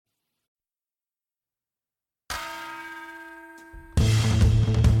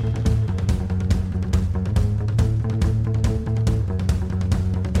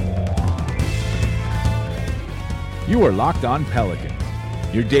You are Locked On Pelicans,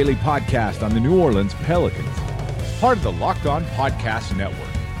 your daily podcast on the New Orleans Pelicans, part of the Locked On Podcast Network,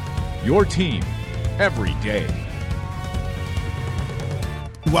 your team every day.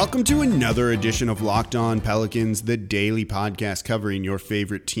 Welcome to another edition of Locked On Pelicans, the daily podcast covering your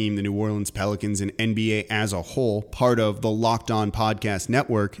favorite team, the New Orleans Pelicans, and NBA as a whole, part of the Locked On Podcast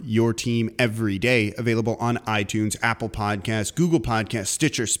Network, your team every day, available on iTunes, Apple Podcasts, Google Podcasts,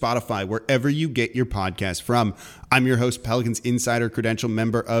 Stitcher, Spotify, wherever you get your podcast from. I'm your host, Pelicans Insider Credential,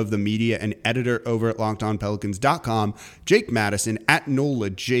 member of the media and editor over at LockedOnPelicans.com, Jake Madison, at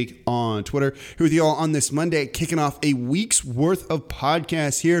NOLA Jake on Twitter, here with you all on this Monday, kicking off a week's worth of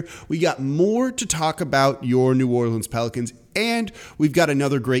podcasts here. We got more to talk about your New Orleans Pelicans, and we've got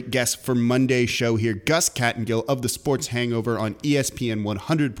another great guest for Monday's show here, Gus Kattengell of the Sports Hangover on ESPN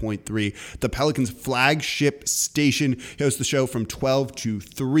 100.3, the Pelicans flagship station. He hosts the show from 12 to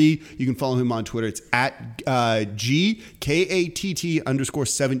 3. You can follow him on Twitter. It's at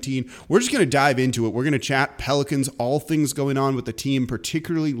GKATT_17. We're just going to dive into it. We're going to chat Pelicans, all things going on with the team,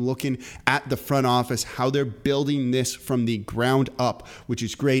 particularly looking at the front office, how they're building this from the ground up, which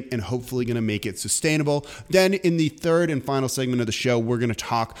is great and hopefully going to make it sustainable. Then in the third and final segment of the show, we're going to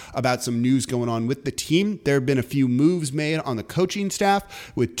talk about some news going on with the team. There have been a few moves made on the coaching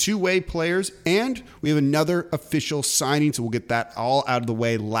staff with two-way players, and we have another official signing, so we'll get that all out of the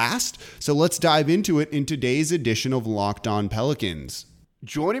way last. So let's dive into it in today's edition of Locked On Pelicans.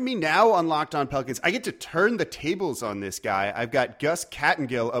 Joining me now on Locked On Pelicans, I get to turn the tables on this guy. I've got Gus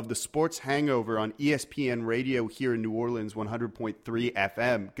Kattengell of the Sports Hangover on ESPN Radio here in New Orleans, 100.3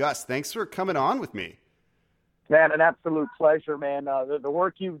 FM. Gus, thanks for coming on with me. Man, an absolute pleasure, man. The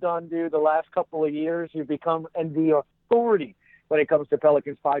work you've done, dude, the last couple of years, you've become the authority when it comes to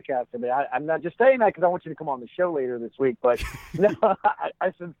Pelicans podcast. I mean, I'm not just saying that because I want you to come on the show later this week, but no,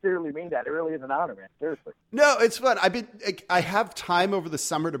 I sincerely mean that. It really is an honor, man. Seriously. No, it's fun. I have time over the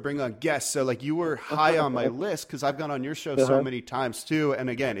summer to bring on guests, so like you were high on my list because I've gone on your show so many times too. And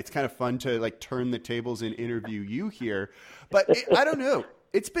again, it's kind of fun to like turn the tables and interview you here. But I don't know.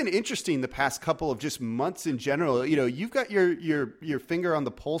 It's been interesting the past couple of just months in general. You know, you've got your finger on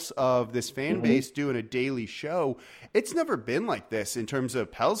the pulse of this fan base doing a daily show. It's never been like this in terms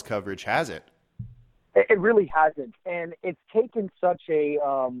of Pels coverage, has it? It really hasn't. And it's taken such a,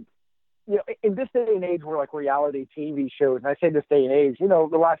 in this day and age where like reality TV shows, and I say this day and age,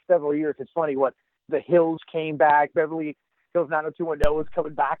 the last several years, it's funny what The Hills came back, Beverly Hills 90210 is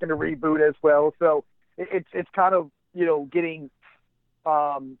coming back in a reboot as well. So it's kind of, getting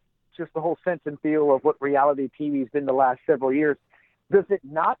just the whole sense and feel of what reality TV has been the last several years. Does it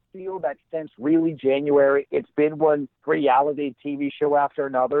not feel that since really January, it's been one reality TV show after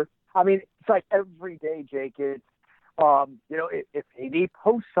another? I mean, it's like every day, Jake, it's, if AD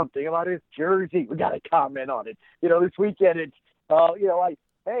posts something about his jersey, we got to comment on it. This weekend, it's,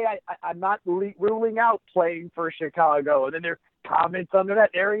 I'm not ruling out playing for Chicago. And then there's comments under that.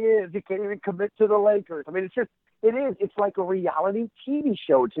 There he is. He can't even commit to the Lakers. I mean, it's like a reality TV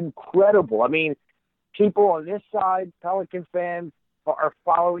show. It's incredible. I mean, people on this side, Pelican fans, are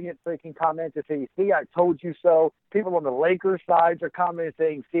following it so they can comment to say, see, I told you so. People on the Lakers side are commenting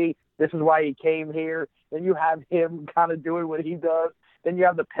saying, see, this is why he came here. Then you have him kind of doing what he does. Then you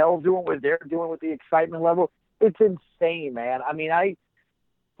have the Pels doing what they're doing with the excitement level. It's insane, man. I mean,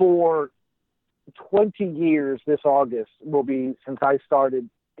 for 20 years this August will be since I started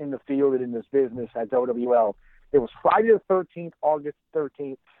in the field and in this business at OWL. It was Friday the 13th, August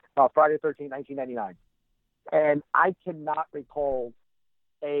 13th, Friday the 13th, 1999. And I cannot recall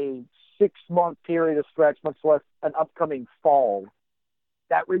a 6-month period of stretch, much less an upcoming fall,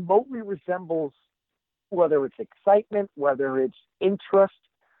 that remotely resembles whether it's excitement, whether it's interest,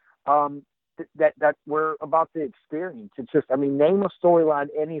 that we're about to experience. It's just, name a storyline,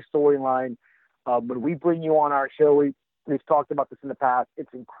 any storyline. When we bring you on our show, we've talked about this in the past.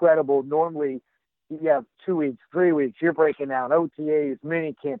 It's incredible. Normally, you have 2 weeks, 3 weeks. You're breaking down OTAs,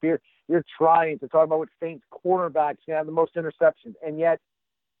 minicamp. You're trying to talk about what Saints cornerbacks can have the most interceptions, and yet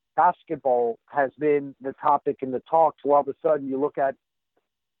basketball has been the topic in the talk. So all of a sudden, you look at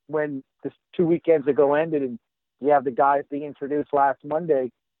when this 2 weekends ago ended, and you have the guys being introduced last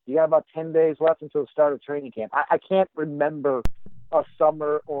Monday. You got about 10 days left until the start of training camp. I can't remember a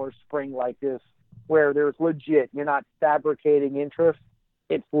summer or spring like this where there's legit. You're not fabricating interest.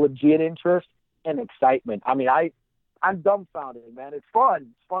 It's legit interest and excitement. I mean, I'm dumbfounded, man. It's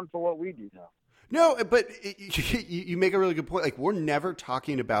fun. It's fun for what we do now. No, but you make a really good point. Like, we're never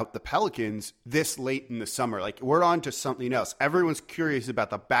talking about the Pelicans this late in the summer. Like, we're on to something else. Everyone's curious about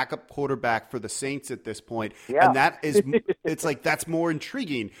the backup quarterback for the Saints at this point. Yeah. And that is, it's like, that's more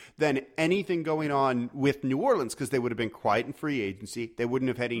intriguing than anything going on with New Orleans, because they would have been quiet in free agency. They wouldn't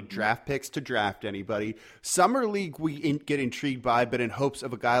have had any draft picks to draft anybody. Summer League, we get intrigued by, but in hopes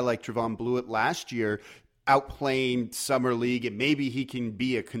of a guy like Trevon Blewett last year outplaying Summer League, and maybe he can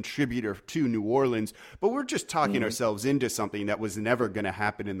be a contributor to New Orleans, but we're just talking ourselves into something that was never going to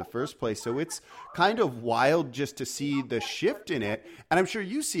happen in the first place. So it's kind of wild just to see the shift in it. And I'm sure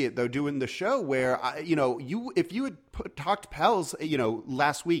you see it though, doing the show where, if you had talked Pels,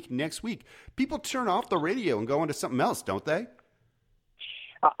 last week, next week, people turn off the radio and go into something else, don't they?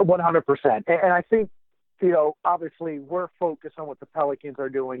 100%. And I think, obviously we're focused on what the Pelicans are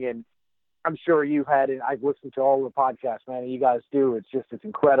doing, and I'm sure you've had, and I've listened to all the podcasts, man, and you guys do. It's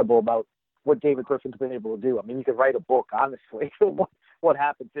incredible about what David Griffin's been able to do. I mean, you could write a book, honestly, what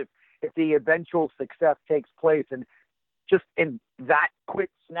happens if the eventual success takes place. And just in that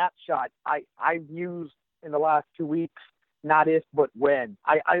quick snapshot, I've used in the last 2 weeks, not if, but when.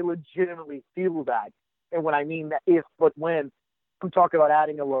 I legitimately feel that. And when I mean that if, but when, I'm talking about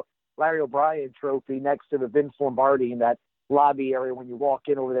adding a Larry O'Brien trophy next to the Vince Lombardi in that lobby area when you walk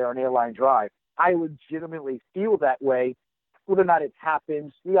in over there on Airline Drive. I legitimately feel that way. Whether or not it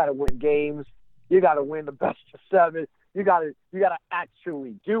happens, you got to win games. You got to win the best of 7. You got to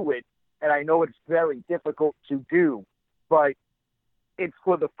actually do it. And I know it's very difficult to do, but it's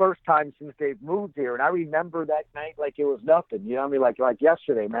for the first time since they've moved here. And I remember that night like it was nothing. You know what I mean? Like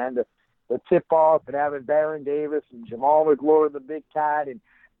yesterday, man. The tip off and having Baron Davis and Jamal McGlory, the big cat, and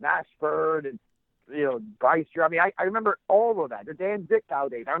Mashburn and Bryce. I mean, I remember all of that. The Dan Dickau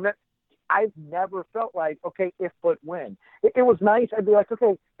days. I've never felt like, okay, if but when. It was nice. I'd be like,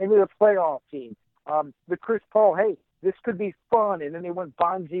 okay, maybe the playoff team. The Chris Paul, hey, this could be fun. And then they went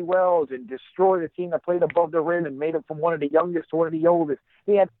Bonzi Wells and destroyed a team that played above the rim and made it from one of the youngest to one of the oldest.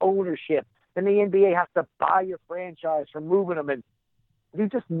 He had ownership. Then the NBA has to buy your franchise for moving them. And you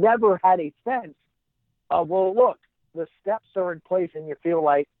just never had a sense of, well, look, the steps are in place and you feel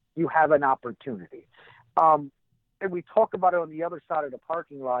like you have an opportunity. And we talk about it on the other side of the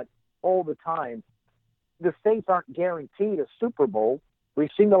parking lot all the time. The Saints aren't guaranteed a Super Bowl. We've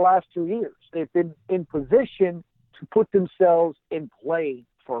seen the last 2 years. They've been in position to put themselves in play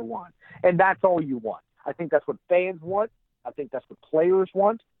for one. And that's all you want. I think that's what fans want. I think that's what players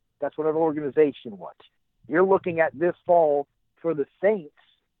want. That's what an organization wants. You're looking at this fall for the Saints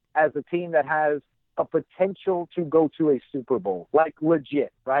as a team that has a potential to go to a Super Bowl, like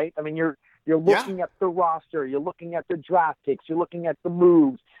legit, right? I mean, you're looking at the roster, you're looking at the draft picks, you're looking at the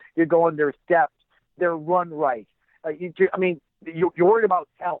moves, you're going their depth, their run right. You're worried about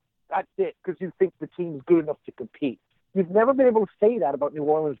talent. That's it, because you think the team's good enough to compete. You've never been able to say that about New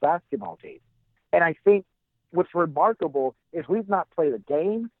Orleans basketball team. And I think what's remarkable is we've not played a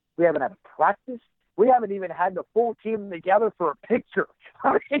game. We haven't had a practice. We haven't even had the full team together for a picture.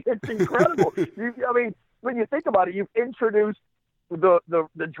 I mean, it's incredible. When you think about it, you've introduced the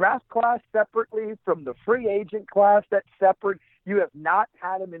draft class separately from the free agent class that's separate. You have not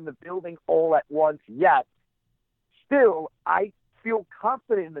had them in the building all at once yet. Still, I feel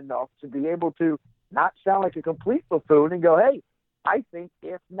confident enough to be able to not sound like a complete buffoon and go, hey, I think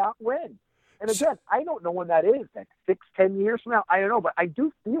if not when. And again, I don't know when that is. That's 6-10 years from now. I don't know, but I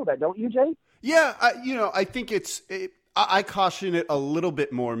do feel that, don't you, Jay? Yeah, I think I caution it a little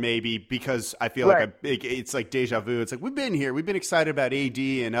bit more maybe because I feel like it's like deja vu. It's like we've been here. We've been excited about AD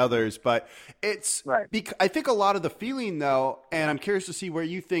and others, but it's I think a lot of the feeling though, and I'm curious to see where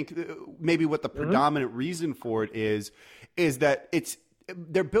you think maybe what the predominant reason for it is that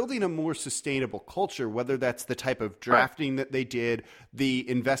they're building a more sustainable culture, whether that's the type of drafting that they did, the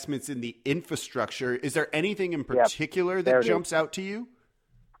investments in the infrastructure. Is there anything in particular that jumps out to you?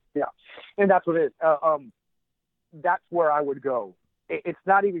 Yeah, and that's what it is. That's where I would go. It's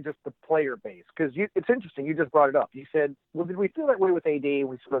not even just the player base, because it's interesting. You just brought it up. You said, well, did we feel that way with AD?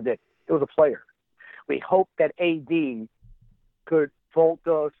 We sort of did. It was a player. We hoped that AD could vault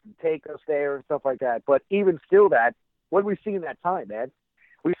us and take us there and stuff like that. But even still what did we see in that time, man?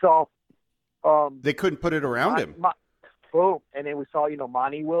 We saw they couldn't put it around him. Boom. And then we saw,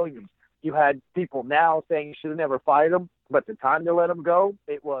 Monty Williams. You had people now saying you should have never fired him, but the time to let him go,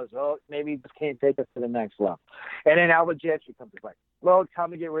 it was, maybe he just can't take us to the next level. And then Alvin Gentry comes to play. Well, it's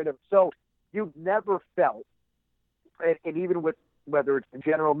time to get rid of him. So you've never felt, and even with whether it's the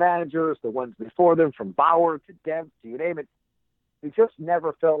general managers, the ones before them, from Bauer to Dempsey, you name it, you just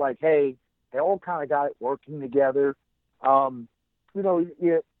never felt like, hey, they all kind of got it working together.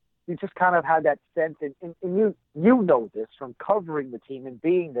 you just kind of had that sense, and you know this from covering the team and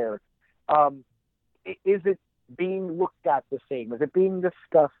being there. Is it being looked at the same? Is it being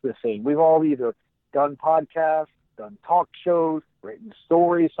discussed the same? We've all either done podcasts, done talk shows, written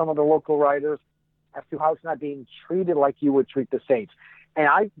stories, some of the local writers, as to how it's not being treated like you would treat the Saints. And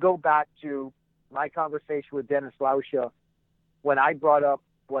I go back to my conversation with Dennis Lauscha when I brought up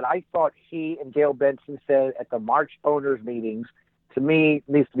what I thought he and Gail Benson said at the March owners meetings. To me,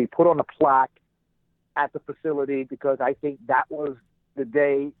 needs to be put on a plaque at the facility, because I think that was the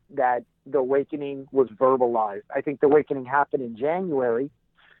day that the awakening was verbalized. I think the awakening happened in January,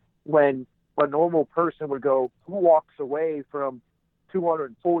 when a normal person would go, who walks away from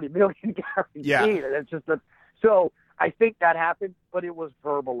 $240 million guaranteed? Yeah. It's just so I think that happened, but it was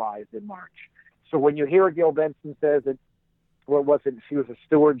verbalized in March. So when you hear Gail Benson says that, she was a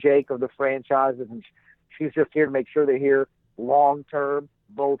steward, Jake, of the franchises, and she's just here to make sure they're here long-term,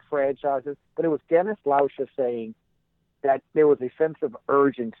 both franchises. But it was Dennis Lauscha saying that there was a sense of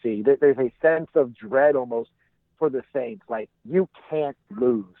urgency, that there's a sense of dread almost for the Saints. Like, you can't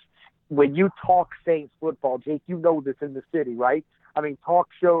lose. When you talk Saints football, Jake, you know this in the city, right? I mean, talk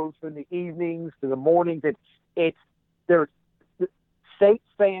shows from the evenings to the mornings. There's Saints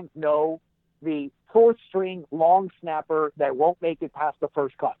fans know the fourth string long snapper that won't make it past the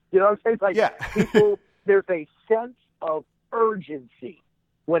first cut. You know what I'm saying? Like, yeah. People, there's a sense of urgency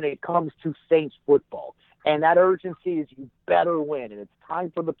when it comes to Saints football. And that urgency is, you better win, and it's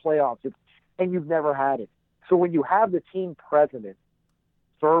time for the playoffs. And you've never had it. So when you have the team president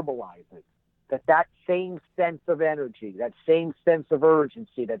verbalizing that same sense of energy, that same sense of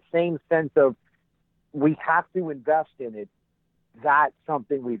urgency, that same sense of we have to invest in it, that's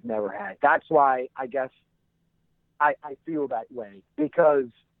something we've never had. That's why I guess I feel that way, because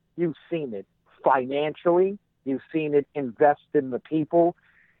you've seen it financially. You've seen it invest in the people.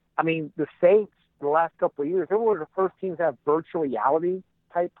 I mean, the Saints, the last couple of years, they were one of the first teams to have virtual reality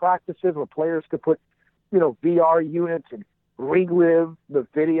type practices where players could put, VR units and relive the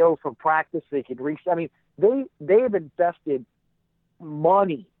video from practice. They could reach. I mean, they have invested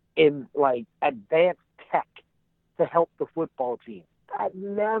money in like advanced tech to help the football team. That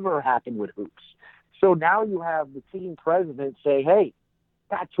never happened with hoops. So now you have the team president say, hey,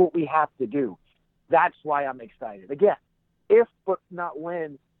 that's what we have to do. That's why I'm excited. Again, if but not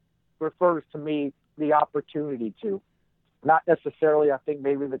when refers to me the opportunity to. Not necessarily, I think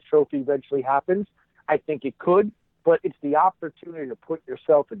maybe the trophy eventually happens. I think it could, but it's the opportunity to put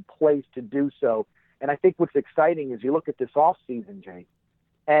yourself in place to do so. And I think what's exciting is you look at this offseason, Jay,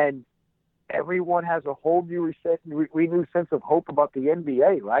 and everyone has a whole new renewed sense of hope about the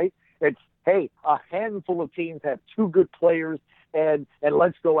NBA, right? It's, hey, a handful of teams have two good players, and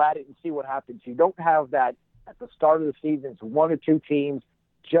let's go at it and see what happens. You don't have that at the start of the season. It's one or two teams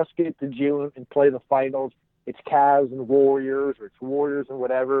just get to June and play the finals. It's Cavs and Warriors, or it's Warriors and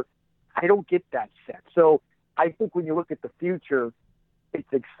whatever. I don't get that sense. So I think when you look at the future, it's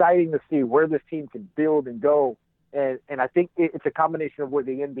exciting to see where this team can build and go. And I think it's a combination of where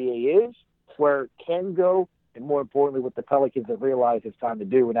the NBA is, where it can go, and more importantly, what the Pelicans have realized it's time to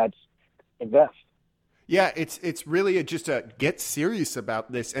do, and that's invest. Yeah, it's really just a get serious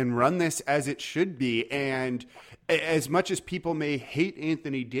about this and run this as it should be. And as much as people may hate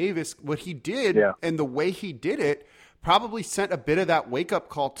Anthony Davis, what he did and the way he did it probably sent a bit of that wake-up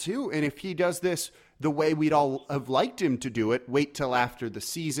call too. And if he does this the way we'd all have liked him to do it, wait till after the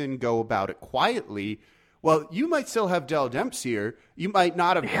season, go about it quietly, well, you might still have Dell Demps here. You might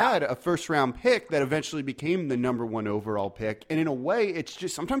not have had a first-round pick that eventually became the number one overall pick. And in a way, it's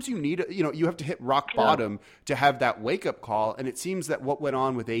just sometimes you need, you have to hit rock bottom to have that wake-up call. And it seems that what went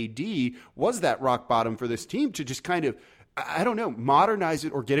on with AD was that rock bottom for this team to just kind of, I don't know, modernize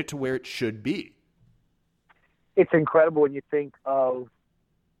it or get it to where it should be. It's incredible when you think of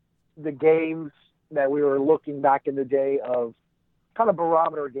the games that we were looking back in the day of, kind of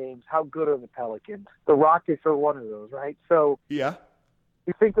barometer games. How good are the Pelicans? The Rockets are one of those, right? So you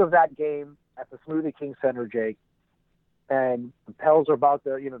think of that game at the Smoothie King Center, Jake, and the Pels are about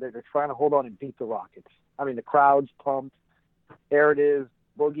to, they're trying to hold on and beat the Rockets. I mean, the crowd's pumped. There it is.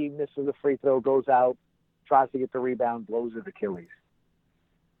 Boogie misses the free throw, goes out, tries to get the rebound, blows his Achilles.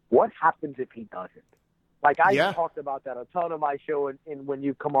 What happens if he doesn't? Like I talked about that a ton on my show and when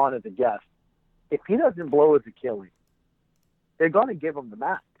you come on as a guest. If he doesn't blow his Achilles, they're going to give him the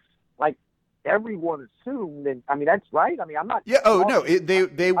max. Like everyone assumed, and I mean that's right. I mean I'm not. Yeah. Oh no, they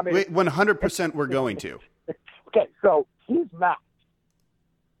 100% were going to. Okay, so he's max.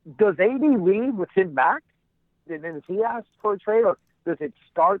 Does AD leave with him max? And then does he ask for a trade, or does it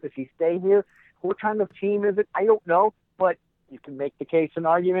start? Does he stay here? What kind of team is it? I don't know, but you can make the case and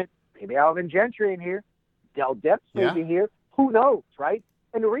argument, maybe Alvin Gentry in here, Dell Demps maybe here. Who knows, right?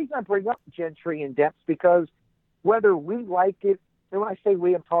 And the reason I bring up Gentry and Demps because whether we like it, and when I say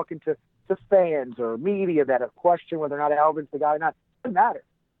we, I'm talking to fans or media that have questioned whether or not Alvin's the guy or not, it doesn't matter.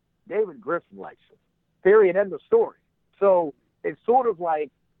 David Griffin likes him. Period. End of story. So it's sort of like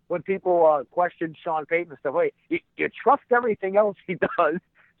when people question Sean Payton and stuff, wait, you trust everything else he does.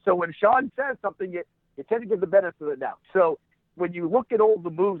 So when Sean says something, you tend to give the benefit of the doubt. So when you look at all the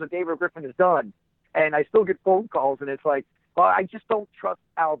moves that David Griffin has done, and I still get phone calls, and it's like, well, I just don't trust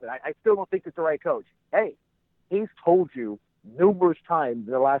Alvin. I still don't think it's the right coach. Hey, he's told you numerous times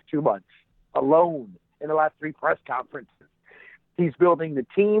in the last 2 months, alone in the last 3 press conferences, he's building the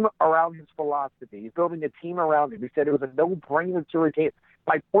team around his philosophy. He's building a team around him. He said it was a no-brainer to retain.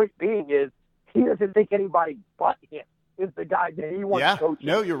 My point being is he doesn't think anybody but him is the guy that he wants to coach.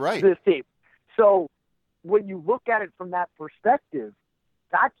 No, you're right. This team. So when you look at it from that perspective,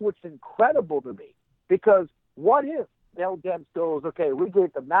 that's what's incredible to me. Because what if Dell Demps goes, okay, we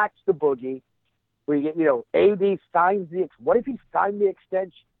gave the max to Boogie. We get, AD signs what if he signed the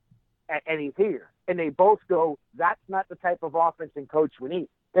extension and he's here? And they both go, that's not the type of offense and coach we need.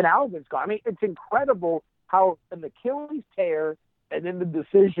 Then Alvin's gone. I mean, it's incredible how an Achilles tear and then the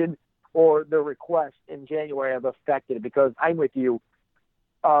decision or the request in January have affected it, because I'm with you.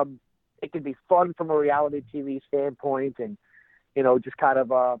 It can be fun from a reality TV standpoint and, just kind of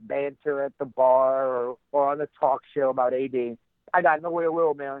banter at the bar or on a talk show about AD. I got no ill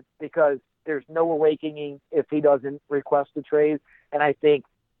will, man, because there's no awakening if he doesn't request a trade. And I think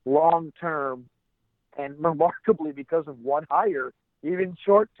long-term and remarkably because of one hire, even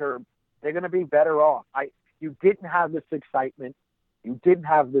short-term, they're going to be better off. You didn't have this excitement. You didn't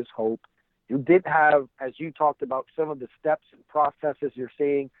have this hope. You didn't have, as you talked about, some of the steps and processes you're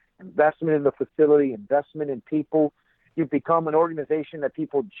seeing, investment in the facility, investment in people. You've become an organization that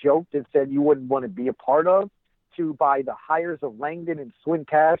people joked and said you wouldn't want to be a part of, to by the hires of Langdon and Swin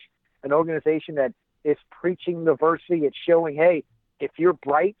Cash, an organization that is preaching diversity. It's showing, hey, if you're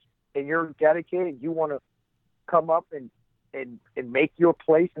bright and you're dedicated, you want to come up and make your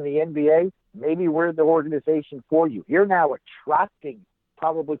place in the NBA, maybe we're the organization for you. You're now attracting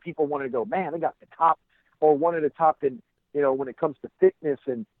probably people want to go, man, they got the top or one of the top in, when it comes to fitness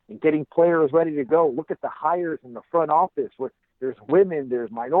and getting players ready to go. Look at the hires in the front office where there's women, there's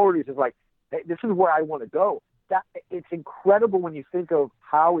minorities. It's like, hey, this is where I want to go. It's incredible when you think of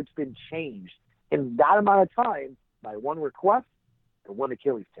how it's been changed in that amount of time by one request and one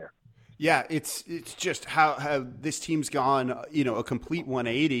Achilles tear. Yeah, it's just how this team's gone, a complete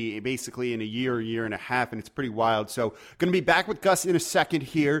 180 basically in a year and a half, and it's pretty wild. So going to be back with Gus in a second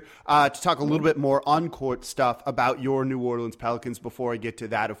here to talk a little bit more on-court stuff about your New Orleans Pelicans. Before I get to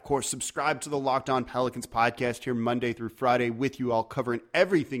that, of course, subscribe to the Locked On Pelicans podcast here Monday through Friday with you all covering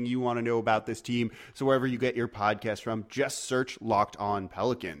everything you want to know about this team. So wherever you get your podcast from, just search Locked On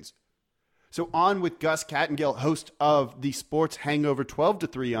Pelicans. So on with Gus Kattengell, host of the Sports Hangover 12 to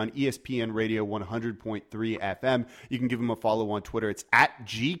 3 on ESPN Radio 100.3 FM. You can give him a follow on Twitter. It's at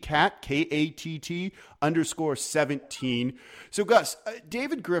GCAT, KATT_17. So Gus,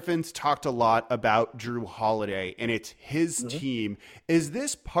 David Griffin's talked a lot about Jrue Holiday, and it's his team. Is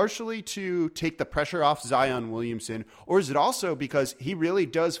this partially to take the pressure off Zion Williamson, or is it also because he really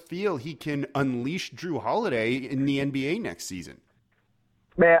does feel he can unleash Jrue Holiday in the NBA next season?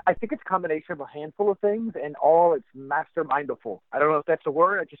 Man, I think it's a combination of a handful of things, and all it's mastermindful. I don't know if that's a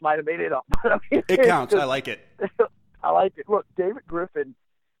word. I just might have made it up. It counts. I like it. I like it. Look, David Griffin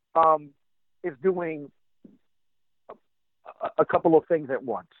is doing a couple of things at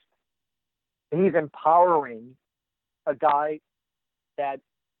once. He's empowering a guy that,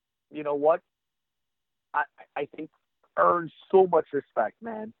 you know what, I think earned so much respect,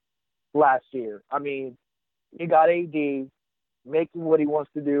 man, last year. I mean, you got AD making what he wants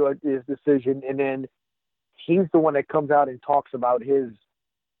to do, his decision, and then he's the one that comes out and talks about his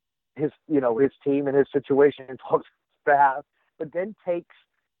team and his situation and talks fast, but then takes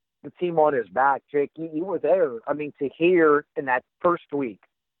the team on his back. Jake, you were there. I mean, to hear in that first week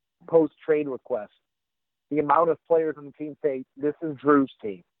post-trade request, the amount of players on the team say, this is Jrue's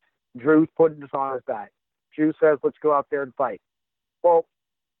team. Jrue's putting this on his back. Jrue says, let's go out there and fight. Well,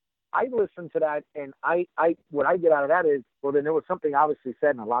 I listened to that, and what I get out of that is, well, then there was something obviously said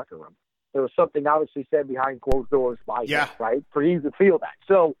in the locker room. There was something obviously said behind closed doors by him, right, for you to feel that.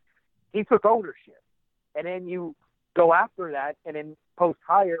 So he took ownership. And then you go after that, and then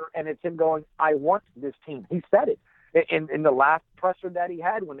post-hire, and it's him going, I want this team. He said it. In the last presser that he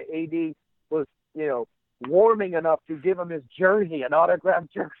had when the AD was, warming enough to give him his jersey, an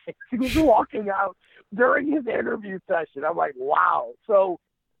autographed jersey. He was walking out during his interview session. I'm like, wow. So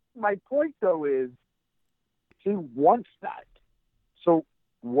my point, though, is he wants that. So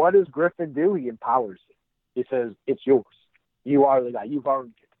what does Griffin do? He empowers it. He says, it's yours. You are the guy. You've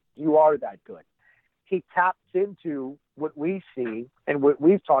earned it. You are that good. He taps into what we see and what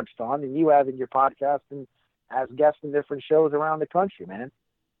we've touched on, and you have in your podcast and as guests in different shows around the country, man.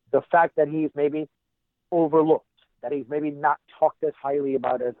 The fact that he's maybe overlooked, that he's maybe not talked as highly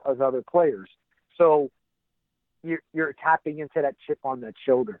about as other players. So you're tapping into that chip on that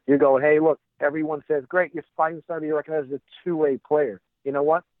shoulder. You're going, hey, look, everyone says, great, you're finally starting to be recognized as a two-way player. You know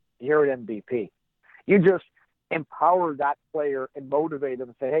what? You're an MVP. You just empower that player and motivate them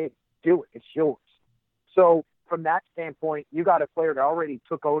and say, hey, do it. It's yours. So from that standpoint, you got a player that already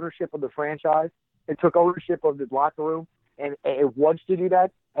took ownership of the franchise and took ownership of the locker room and wants to do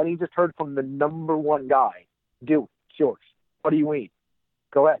that. And he just heard from the number one guy, do it. It's yours. What do you need?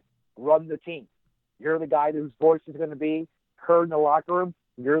 Go ahead. Run the team. You're the guy whose voice is going to be heard in the locker room.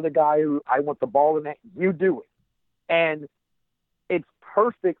 You're the guy who I want the ball in that. You do it. And it's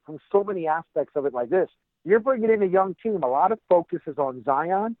perfect from so many aspects of it like this. You're bringing in a young team. A lot of focus is on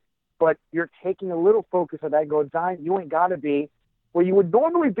Zion, but you're taking a little focus on that and going, Zion, you ain't got to be where you would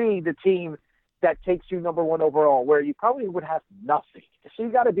normally be the team that takes you number one overall, where you probably would have nothing. So you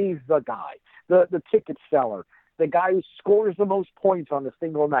got to be the guy, the ticket seller, the guy who scores the most points on a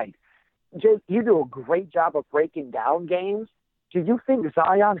single night. Jake, you do a great job of breaking down games. Do you think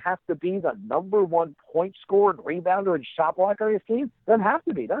Zion has to be the number one point scorer and rebounder and shot blocker on his team? Doesn't have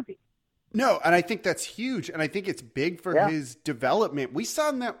to be, does he? No, and I think that's huge, and I think it's big for his development. We saw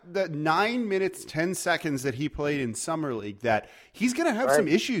in the 9 minutes, 10 seconds that he played in Summer League that he's going to have some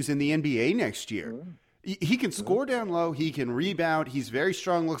issues in the NBA next year. Mm-hmm. He can score down low. He can rebound. He's very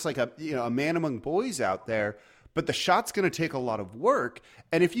strong, looks like a man among boys out there. But the shot's going to take a lot of work.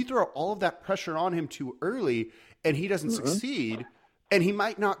 And if you throw all of that pressure on him too early and he doesn't succeed, and he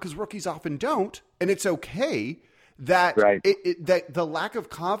might not because rookies often don't, and it's okay, that that the lack of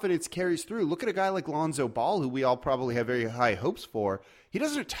confidence carries through. Look at a guy like Lonzo Ball, who we all probably have very high hopes for. He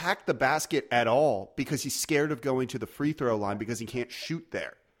doesn't attack the basket at all because he's scared of going to the free throw line because he can't shoot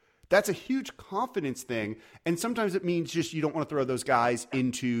there. That's a huge confidence thing. And sometimes it means just you don't want to throw those guys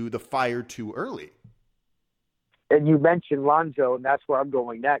into the fire too early. And you mentioned Lonzo, and that's where I'm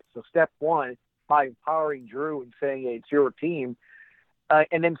going next. So step one, by empowering Drew and saying, hey, it's your team,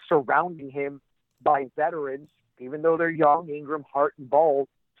 and then surrounding him by veterans, even though they're young, Ingram, Hart, and Ball,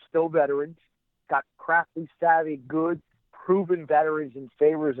 still veterans, got crafty, savvy, good, proven veterans in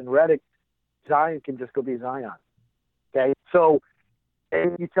Favors and Redick. Zion can just go be Zion. Okay? So,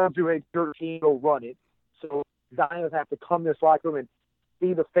 and you tell Drew, hey, your team, go run it. So Zion would have to come to this locker room and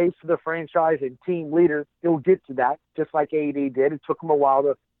be the face of the franchise and team leader. He'll get to that, just like AD did. It took him a while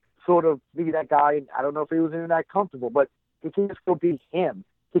to sort of be that guy, and I don't know if he was even that comfortable, but he can just go be him.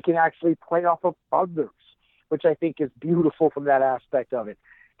 He can actually play off of others, which I think is beautiful from that aspect of it.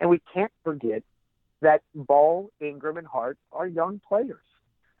 And we can't forget that Ball, Ingram, and Hart are young players,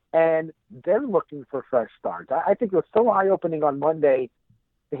 and they're looking for fresh starts. I think it was so eye-opening on Monday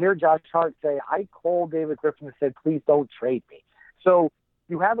to hear Josh Hart say, I called David Griffin and said, please don't trade me. So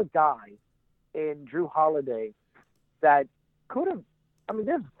you have a guy in Drew Holiday that could have, I mean,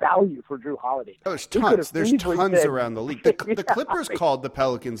 there's value for Drew Holiday. Oh, there's tons. There's tons around the league. The Clippers called the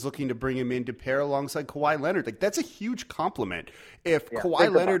Pelicans looking to bring him in to pair alongside Kawhi Leonard. Like, that's a huge compliment. If Kawhi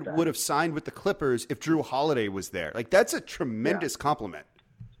Leonard would have signed with the Clippers if Drew Holiday was there. Like, that's a tremendous compliment.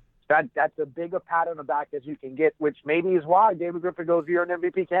 That's a big a pat on the back as you can get, which maybe is why David Griffin goes, you're an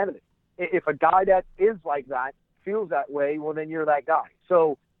MVP candidate. If a guy that is like that feels that way, well, then you're that guy.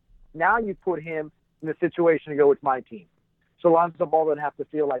 So now you put him in the situation to go, it's my team. So Lonzo Ball doesn't have to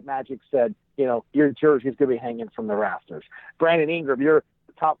feel like Magic said, you know, your jersey's going to be hanging from the rafters. Brandon Ingram, you're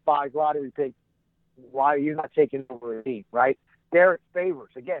the top 5 lottery pick. Why are you not taking over a team, right? Derek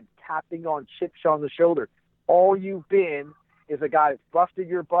Favors, again, tapping on chips on the shoulder. All you've been is a guy that's busted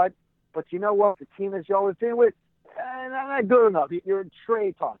your butt, but you know what? The team that you always been with, not good enough. You're a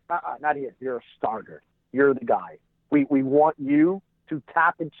trade talk. Not here. You're a starter. You're the guy. We want you to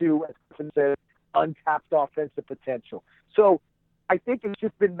tap into, as Griffin said, untapped offensive potential. So I think it's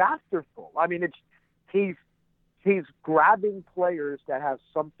just been masterful. I mean, he's grabbing players that have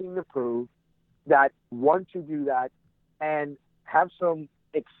something to prove, that want to do that, and have some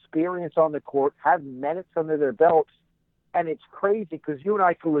experience on the court, have minutes under their belts. And it's crazy because you and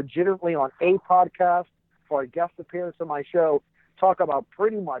I could legitimately on a podcast or a guest appearance on my show talk about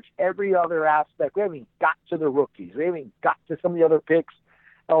pretty much every other aspect. We haven't even got to the rookies. We haven't even got to some of the other picks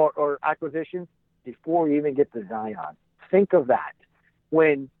or acquisitions. before you even get to Zion. Think of that.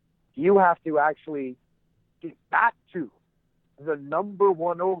 When you have to actually get back to the number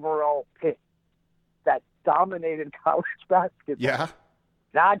 1 overall pick that dominated college basketball. Yeah.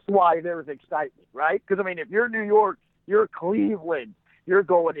 That's why there's excitement, right? Because, I mean, if you're New York, you're Cleveland, you're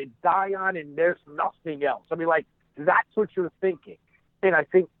going to Zion and there's nothing else. I mean, like, that's what you're thinking. And I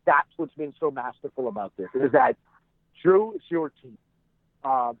think that's what's been so masterful about this, is that, Drew, it's your team.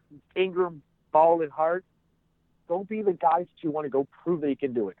 Ingram, Ball, and Hart, don't be the guys that you want to go prove that you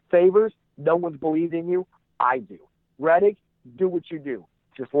can do it. Favors, no one's believed in you. I do. Redick, do what you do.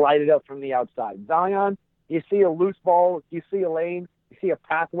 Just light it up from the outside. Zion, you see a loose ball, you see a lane, you see a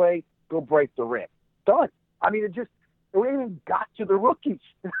pathway, go break the rim. Done. I mean, we even got to the rookies.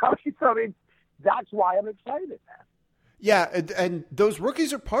 I mean, that's why I'm excited, man. Yeah, and those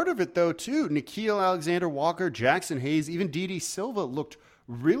rookies are part of it, though, too. Nickeil Alexander-Walker, Jackson Hayes, even Didi Silva looked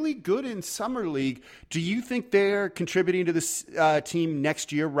really good in Summer League. Do you think they're contributing to this team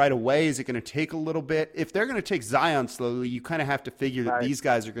next year right away? Is it going to take a little bit? If they're going to take Zion slowly, you kind of have to figure that these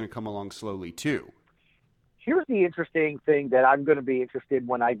guys are going to come along slowly, too. Here's the interesting thing that I'm going to be interested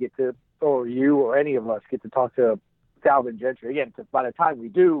when I get to, or you or any of us get to talk to Alvin Gentry. Again, by the time we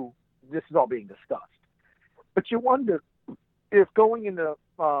do, this is all being discussed. But you wonder if going into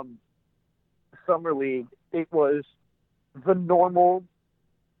Summer League, it was the normal,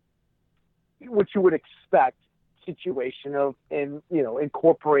 what you would expect situation of,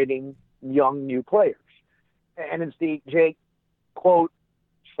 incorporating young new players. And it's the Jake quote,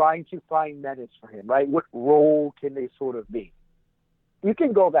 trying to find minutes for him, right? What role can they sort of be? You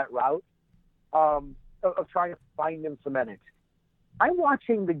can go that route of trying to find them some minutes. I'm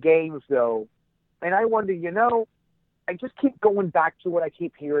watching the games, though, and I wonder, I just keep going back to what I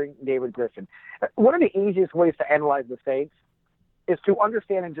keep hearing David Griffin. One of the easiest ways to analyze the Saints is to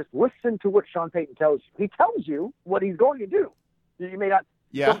understand and just listen to what Sean Payton tells you. He tells you what he's going to do. You may not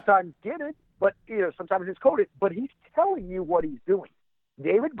sometimes get it, but sometimes it's coded, but he's telling you what he's doing.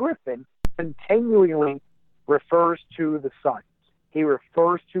 David Griffin continually refers to the Suns. He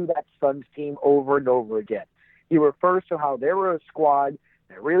refers to that Suns team over and over again. He refers to how they were a squad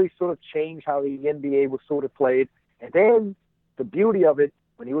that really sort of changed how the NBA was sort of played. And then the beauty of it,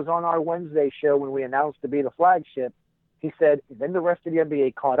 when he was on our Wednesday show when we announced to be the flagship, he said, then the rest of the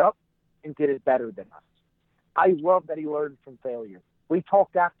NBA caught up and did it better than us. I love that he learned from failure. We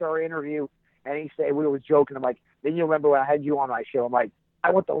talked after our interview, and he said, we were joking. I'm like, then you remember when I had you on my show? I'm like, I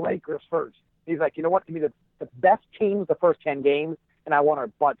want the Lakers first. He's like, you know what? Give me the best teams the first 10 games, and I want our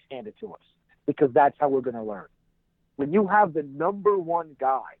butts handed to us because that's how we're going to learn. When you have the number 1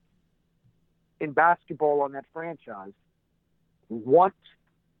 guy in basketball on that franchise want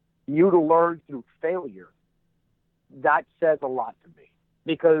you to learn through failure, that says a lot to me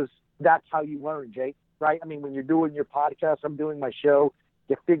because that's how you learn, Jake, right? I mean, when you're doing your podcast, I'm doing my show,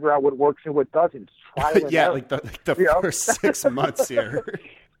 you figure out what works and what doesn't. Trial and error. Like the first 6 months here.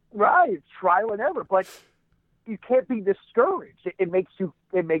 Right, trial and error. But you can't be discouraged. It makes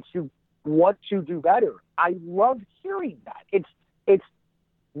you want to do better. I love hearing that. It's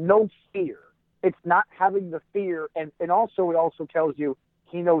no fear. It's not having the fear, and also it also tells you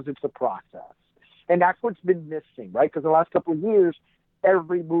he knows it's a process. And that's what's been missing, right? Because the last couple of years,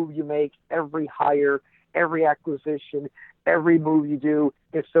 every move you make, every hire, every acquisition, every move you do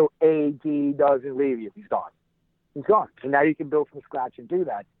is so AD doesn't leave you. He's gone. He's gone. So now you can build from scratch and do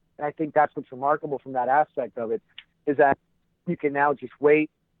that. And I think that's what's remarkable from that aspect of it is that you can now just wait.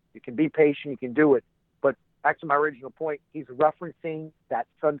 You can be patient. You can do it. But back to my original point, he's referencing that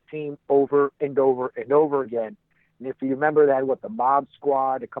Suns team over and over and over again. And if you remember that, the Mob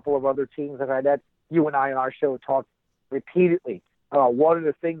Squad, a couple of other teams that I had, you and I on our show talked repeatedly. One of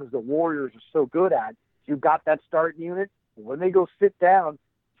the things the Warriors are so good at, you got that starting unit. When they go sit down,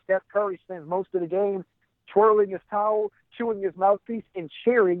 Steph Curry spends most of the game twirling his towel, chewing his mouthpiece, and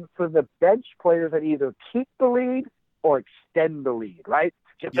cheering for the bench players that either keep the lead or extend the lead, right?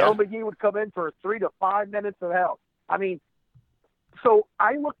 JaVale McGee would come in for 3 to 5 minutes of hell. I mean, so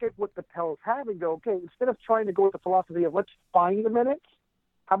I look at what the Pels have and go, okay, instead of trying to go with the philosophy of let's find the minutes,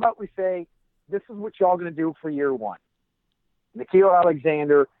 how about we say, this is what y'all going to do for year 1. Nickeil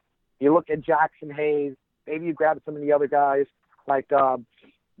Alexander, you look at Jackson Hayes, maybe you grab some of the other guys like,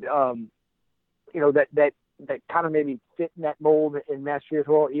 that kind of maybe fit in that mold and mesh as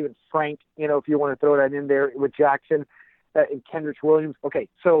well. Even Frank, if you want to throw that in there with Jackson and Kendrick Williams. Okay,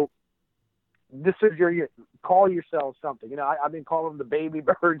 so this is your year. Call yourselves something. I've been calling them the baby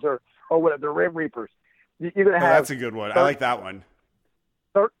birds or whatever, the Rim Reapers. You're going to have. That's a good one. I like that one.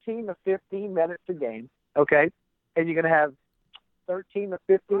 13 to 15 minutes a game, okay? And you're going to have 13 to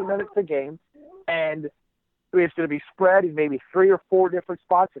 15 minutes a game And it's going to be spread in maybe 3 or 4 different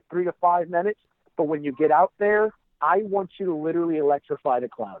spots at 3 to 5 minutes. But when you get out there, I want you to literally electrify the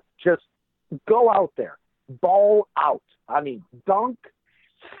crowd. Just go out there, ball out. I mean, dunk,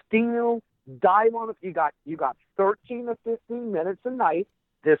 steal, dive on it. You got 13 to 15 minutes a night.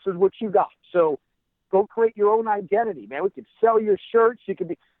 This is what you got. So go create your own identity, man. We can sell your shirts.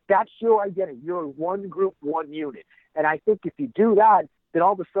 That's your identity. You're one group, one unit. And I think if you do that, then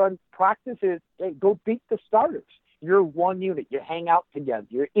all of a sudden practice is, hey, go beat the starters. You're one unit. You hang out together.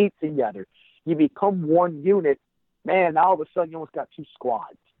 You eat together. You become one unit. Man, now all of a sudden you almost got 2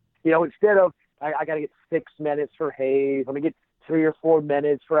 squads. Instead of, I got to get 6 minutes for Hayes. Let me get 3 or 4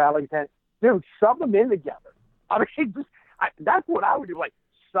 minutes for Alexander. Dude, sub them in together. I mean, that's what I would do. Like,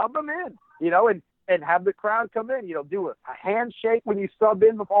 sub them in, and have the crowd come in, do a handshake when you sub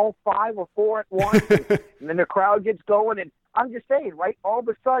in with all 5 or 4 at once, and then the crowd gets going. And I'm just saying, right, all of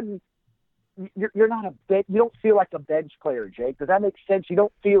a sudden, you're not you don't feel like a bench player, Jake. Does that make sense? You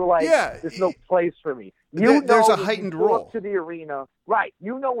don't feel like there's no place for me. There's a heightened role. Up to the arena, right?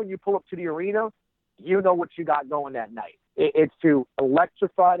 When you pull up to the arena, you know what you got going that night. It's to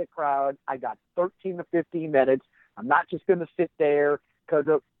electrify the crowd. I got 13 to 15 minutes. I'm not just going to sit there because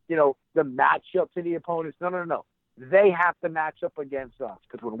of, the matchups and the opponents. No. They have to match up against us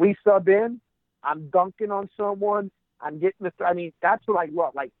because when we sub in, I'm dunking on someone. I'm getting that's what I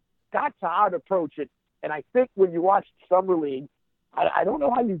love. Like, that's how I'd approach it. And I think when you watch Summer League, I don't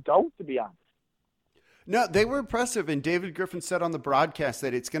know how you don't, to be honest. No, they were impressive, and David Griffin said on the broadcast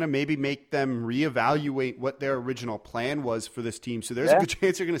that it's going to maybe make them reevaluate what their original plan was for this team. So there's a good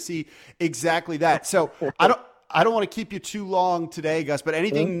chance you're going to see exactly that. So I don't want to keep you too long today, Gus, but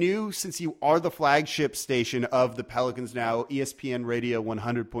anything new since you are the flagship station of the Pelicans now, ESPN Radio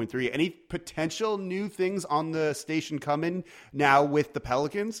 100.3? Any potential new things on the station coming now with the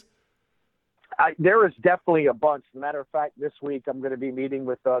Pelicans? There is definitely a bunch. As a matter of fact, this week I'm going to be meeting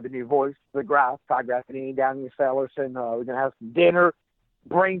with the new voice, Todd Graffinini, down in Sellerson. We're going to have some dinner,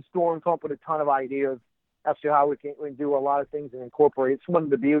 brainstorm, come up with a ton of ideas as to how we can do a lot of things and incorporate. It's one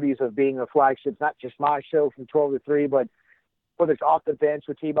of the beauties of being a flagship. It's not just my show from 12 to 3, but whether it's Off the Bench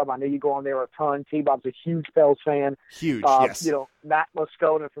with T-Bob. I know you go on there a ton. T-Bob's a huge Pels fan. Huge, yes. Matt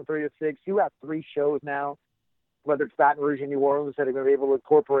Moscona from 3 to 6. You have 3 shows now, whether it's Baton Rouge and New Orleans, that are going to be able to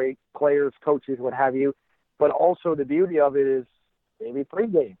incorporate players, coaches, what have you. But also the beauty of it is maybe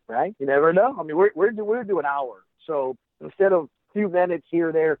pregame, right? You never know. I mean, we're doing an hour. So instead of a few minutes here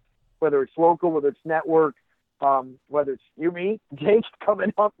or there, whether it's local, whether it's network, whether it's you, me, Jake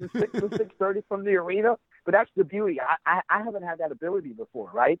coming up to 6 to 6:30 from the arena. But that's the beauty. I haven't had that ability before,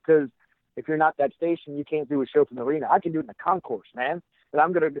 right? Because if you're not that station, you can't do a show from the arena. I can do it in the concourse, man. And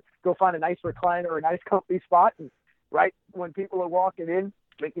I'm going to go find a nice recliner or a nice comfy spot. And right when people are walking in,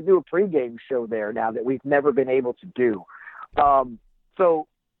 we can do a pregame show there now that we've never been able to do. So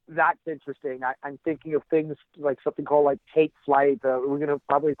that's interesting. I'm thinking of things like something called like Take Flight. We're going to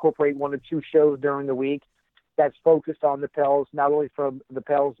probably incorporate 1 or 2 shows during the week that's focused on the Pels, not only from the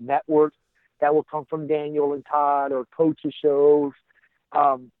Pels network, that will come from Daniel and Todd, or coaches shows,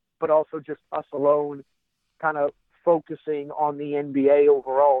 but also just us alone, kind of focusing on the NBA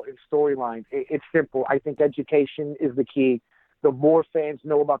overall in storylines. It's simple. I think education is the key. The more fans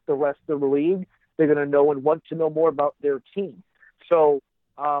know about the rest of the league, they're going to know and want to know more about their team. So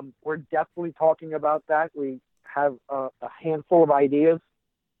we're definitely talking about that. We have a handful of ideas.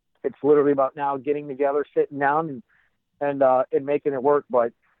 It's literally about now getting together, sitting down, and making it work.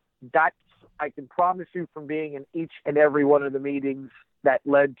 But that's, I can promise you, from being in each and every one of the meetings that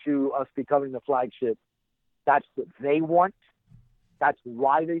led to us becoming the flagship, that's what they want. That's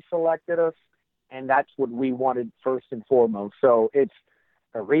why they selected us. And that's what we wanted first and foremost. So it's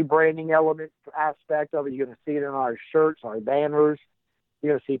a rebranding element aspect of it. You're going to see it in our shirts, our banners.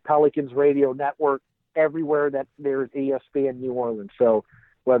 You're going to see Pelicans Radio Network everywhere that there's ESPN New Orleans. So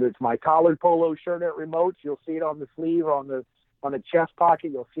whether it's my collared polo shirt at remotes, you'll see it on the sleeve or on the chest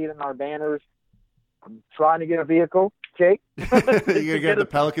pocket. You'll see it in our banners. I'm trying to get a vehicle, Jake. You're going to get the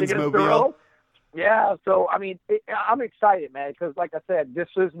Pelicans mobile? Yeah, so, I mean, I'm excited, man, because like I said, this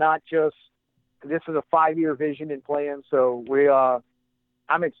is a 5-year vision and plan, so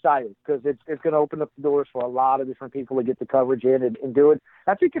I'm excited because it's going to open up the doors for a lot of different people to get the coverage in and do it.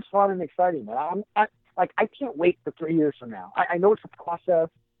 I think it's fun and exciting, man. I can't wait for 3 years from now. I know it's a process.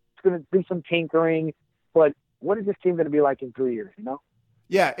 It's going to be some tinkering, but what is this team going to be like in 3 years, you know?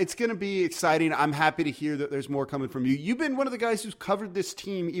 Yeah, it's going to be exciting. I'm happy to hear that there's more coming from you. You've been one of the guys who's covered this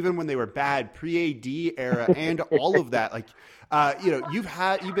team even when they were bad, pre-AD era, and all of that. Like,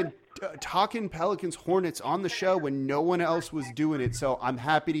 you've been talking Pelicans Hornets on the show when no one else was doing it. So I'm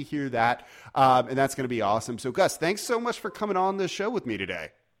happy to hear that. And that's going to be awesome. So Gus, thanks so much for coming on the show with me today.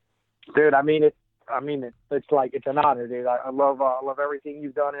 Dude, it's like, it's an honor, dude. I love everything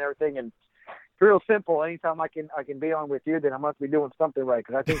you've done and everything. And it's real simple. Anytime I can be on with you, then I must be doing something right.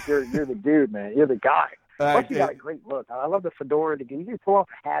 Cause I think you're the dude, man. You're the guy. Plus, you got a great look. I love the fedora. You can pull off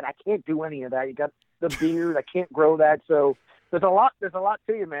a hat. I can't do any of that. You got the beard. I can't grow that. So there's a lot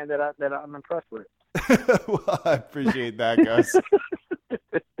to you, man, that I'm impressed with. Well, I appreciate that, Gus.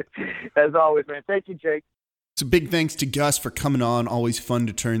 As always, man. Thank you, Jake. So big thanks to Gus for coming on. Always fun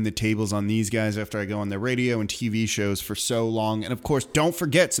to turn the tables on these guys after I go on their radio and TV shows for so long. And of course, don't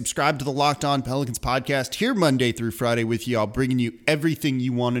forget, subscribe to the Locked On Pelicans podcast here Monday through Friday with y'all, bringing you everything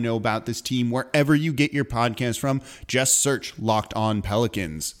you want to know about this team wherever you get your podcast from. Just search Locked On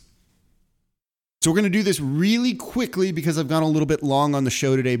Pelicans. So we're going to do this really quickly because I've gone a little bit long on the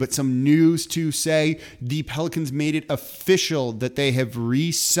show today, but some news to say. The Pelicans made it official that they have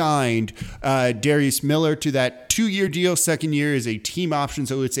re-signed Darius Miller to that 2-year deal. Second year is a team option,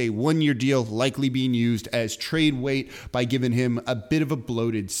 so it's a 1-year deal, likely being used as trade weight by giving him a bit of a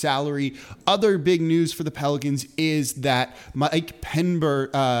bloated salary. Other big news for the Pelicans is that Mike Penberthy,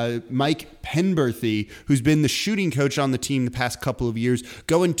 who's been the shooting coach on the team the past couple of years,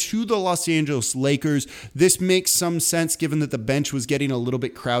 going to the Los Angeles Lakers. This makes some sense given that the bench was getting a little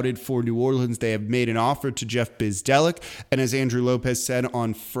bit crowded for New Orleans. They have made an offer to Jeff Bzdelik, and as Andrew Lopez said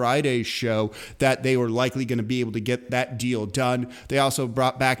on Friday's show, that they were likely going to be able to get that deal done. They also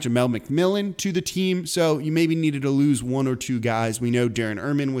brought back Jamel McMillan to the team, so you maybe needed to lose 1 or 2 guys. We know Darren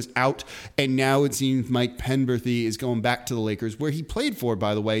Erman was out, and now it seems Mike Penberthy is going back to the Lakers, where he played for,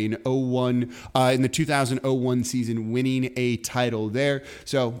 by the way, in the 2001 season, winning a title there.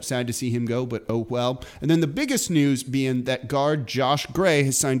 So sad to see him go, but oh well. And then the biggest news being that guard Josh Gray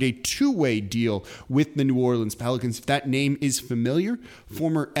has signed a 2-way deal with the New Orleans Pelicans. If that name is familiar,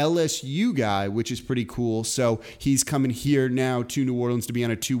 former LSU guy, which is pretty cool. So he's coming here now to New Orleans to be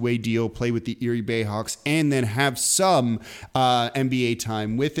on a 2-way deal, play with the Erie Bayhawks, and then have some NBA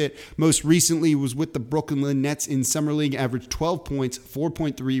time with it. Most recently was with the Brooklyn Nets in Summer League, averaged 12 points,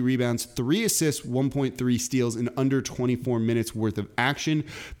 4.3 rebounds, 3 assists, 1.3 steals in under 24 minutes worth of action.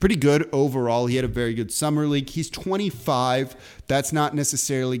 Pretty good overall. He had a very good summer league. He's 25. That's not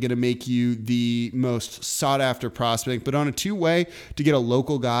necessarily going to make you the most sought-after prospect, but on a 2-way to get a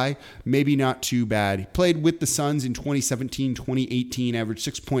local guy, maybe not too bad. He played with the Suns in 2017, 2018, averaged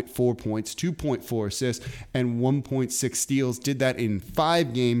 6.4 points, 2.4 assists, and 1.6 steals. Did that in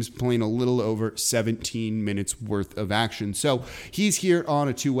 5 games, playing a little over 17 minutes worth of action. So he's here on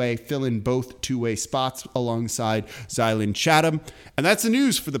a 2-way, filling both 2-way spots alongside Zylan Chatham. And that's the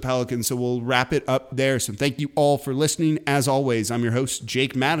news for the Pelicans, so we'll wrap it up there. So thank you all for listening. As always, I'm your host,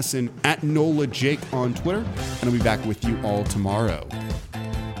 Jake Madison, at NOLA Jake on Twitter, and I'll be back with you all tomorrow.